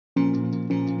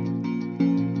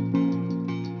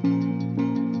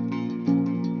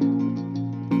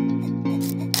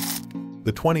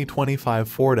The 2025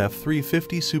 Ford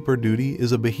F-350 Super Duty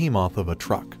is a behemoth of a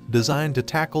truck, designed to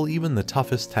tackle even the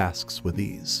toughest tasks with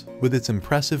ease. With its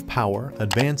impressive power,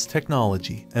 advanced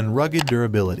technology, and rugged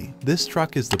durability, this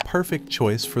truck is the perfect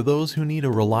choice for those who need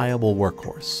a reliable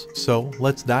workhorse. So,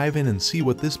 let's dive in and see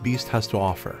what this beast has to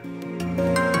offer.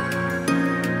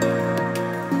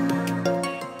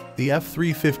 The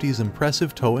F-350's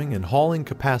impressive towing and hauling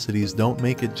capacities don't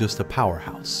make it just a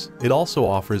powerhouse. It also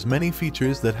offers many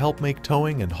features that help make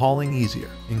towing and hauling easier,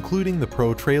 including the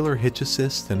Pro Trailer Hitch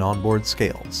Assist and onboard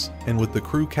scales. And with the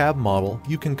crew cab model,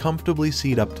 you can comfortably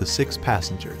seat up to 6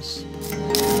 passengers.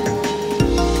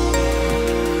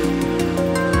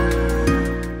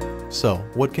 So,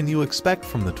 what can you expect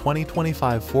from the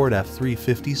 2025 Ford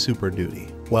F-350 Super Duty?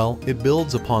 Well, it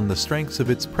builds upon the strengths of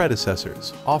its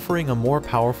predecessors, offering a more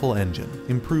powerful engine,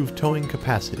 improved towing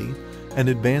capacity, and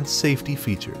advanced safety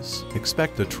features.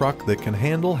 Expect a truck that can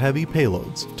handle heavy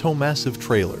payloads, tow massive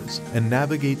trailers, and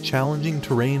navigate challenging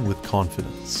terrain with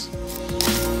confidence.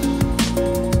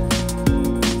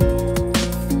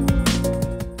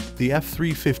 The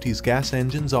F-350's gas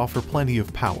engines offer plenty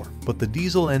of power, but the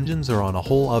diesel engines are on a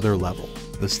whole other level.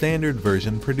 The standard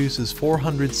version produces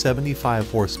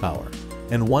 475 horsepower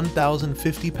and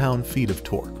 1,050 pound-feet of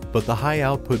torque, but the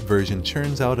high-output version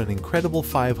churns out an incredible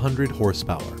 500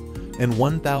 horsepower and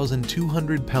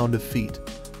 1,200 pound-feet,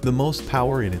 the most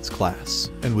power in its class.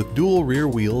 And with dual rear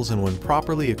wheels and when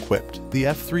properly equipped, the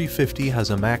F-350 has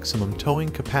a maximum towing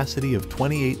capacity of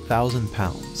 28,000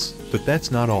 pounds. But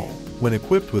that's not all. When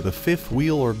equipped with a fifth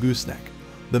wheel or gooseneck,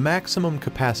 the maximum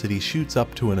capacity shoots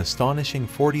up to an astonishing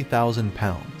 40,000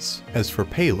 pounds. As for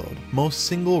payload, most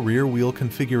single rear wheel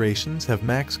configurations have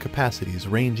max capacities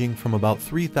ranging from about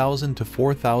 3,000 to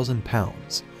 4,000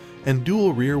 pounds, and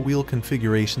dual rear wheel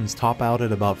configurations top out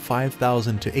at about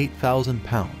 5,000 to 8,000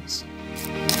 pounds.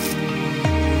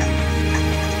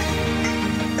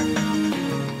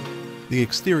 The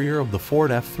exterior of the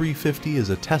Ford F-350 is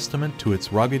a testament to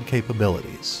its rugged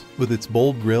capabilities. With its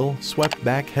bold grille,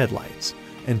 swept-back headlights,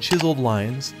 and chiseled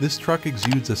lines, this truck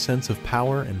exudes a sense of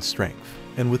power and strength.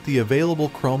 And with the available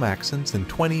chrome accents and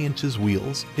 20-inch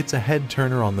wheels, it's a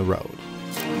head-turner on the road.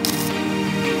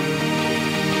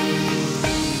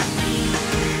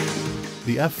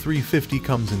 The F-350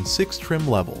 comes in 6 trim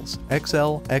levels: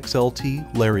 XL,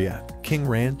 XLT, Lariat, King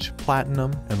Ranch,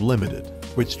 Platinum, and Limited.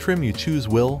 Which trim you choose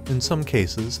will, in some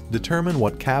cases, determine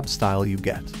what cab style you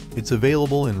get. It's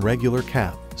available in regular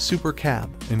cab, super cab,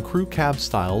 and crew cab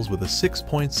styles with a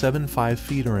 6.75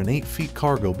 feet or an 8 feet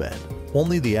cargo bed.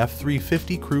 Only the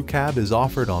F-350 crew cab is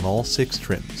offered on all 6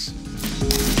 trims.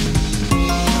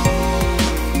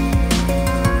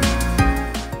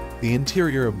 The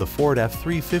interior of the Ford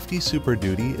F-350 Super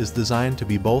Duty is designed to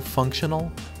be both functional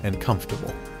and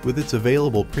comfortable. With its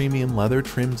available premium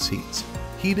leather-trimmed seats,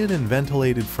 heated and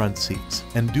ventilated front seats,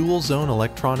 and dual-zone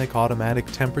electronic automatic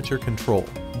temperature control,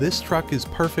 this truck is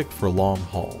perfect for long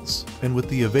hauls. And with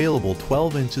the available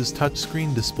 12-inch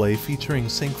touchscreen display featuring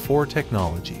Sync 4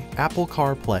 technology, Apple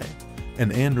CarPlay,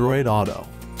 and Android Auto.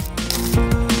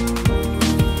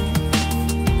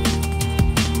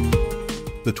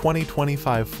 The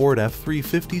 2025 Ford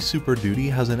F-350 Super Duty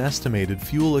has an estimated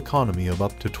fuel economy of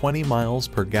up to 20 miles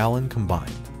per gallon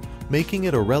combined, making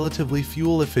it a relatively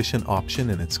fuel-efficient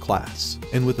option in its class.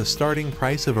 And with a starting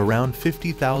price of around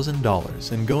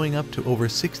 $50,000 and going up to over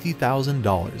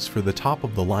 $60,000 for the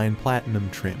top-of-the-line Platinum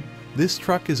trim, this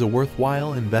truck is a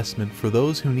worthwhile investment for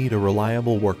those who need a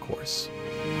reliable workhorse.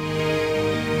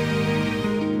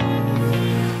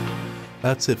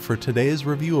 That's it for today's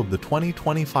review of the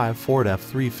 2025 Ford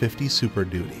F-350 Super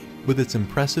Duty. With its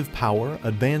impressive power,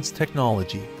 advanced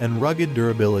technology, and rugged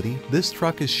durability, this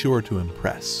truck is sure to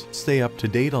impress. Stay up to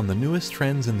date on the newest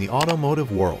trends in the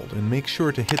automotive world and make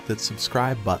sure to hit that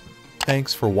subscribe button.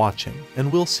 Thanks for watching,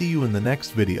 and we'll see you in the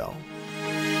next video.